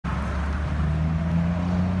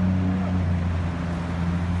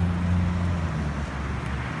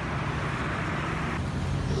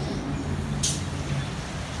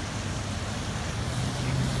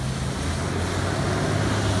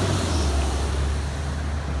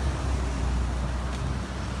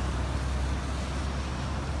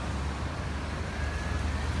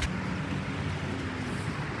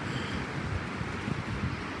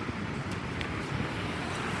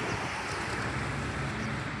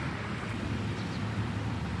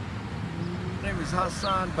is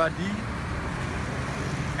Hassan Badi,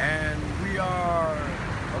 and we are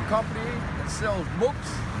a company that sells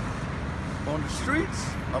books on the streets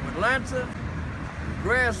of Atlanta,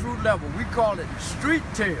 grassroots level. We call it street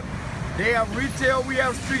tail. They have retail, we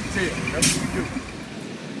have street tail. That's what we do.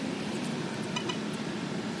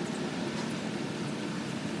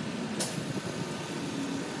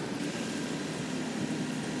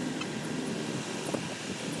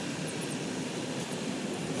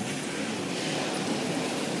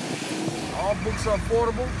 All books are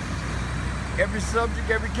affordable, every subject,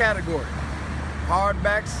 every category.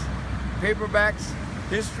 Hardbacks, paperbacks,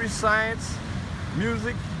 history, science,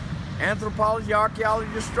 music, anthropology,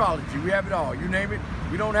 archaeology, astrology. We have it all. You name it.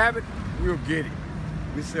 We don't have it, we'll get it.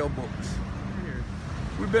 We sell books.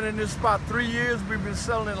 We've been in this spot 3 years. We've been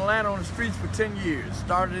selling in Atlanta on the streets for 10 years.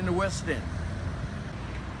 Started in the West End.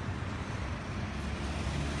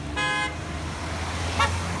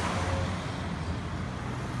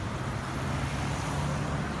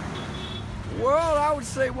 Well, I would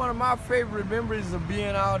say one of my favorite memories of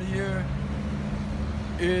being out here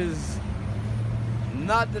is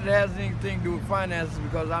not that it has anything to do with finances,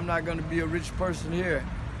 because I'm not going to be a rich person here.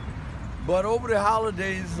 But over the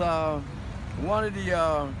holidays, one of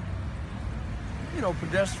the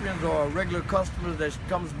pedestrians or regular customers that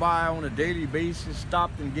comes by on a daily basis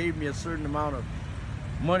stopped and gave me a certain amount of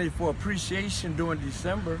money for appreciation during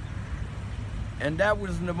December. And that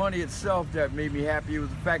wasn't the money itself that made me happy. It was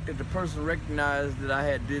the fact that the person recognized that I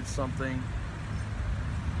had did something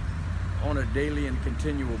on a daily and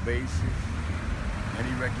continual basis, and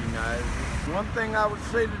he recognized it. One thing I would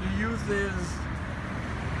say to the youth is,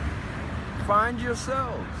 find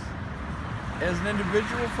yourselves. As an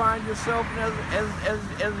individual, find yourself, and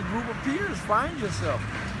as a group of peers, find yourself.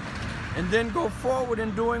 And then go forward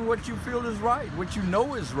in doing what you feel is right, what you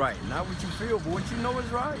know is right. Not what you feel, but what you know is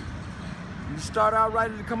right. You start out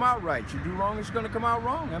right, it'll come out right. You do wrong, it's gonna come out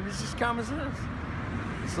wrong. I mean, it's just common sense.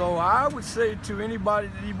 So I would say to anybody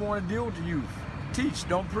that even want to deal with the youth, teach,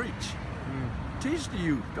 don't preach. Teach the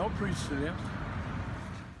youth, don't preach to them.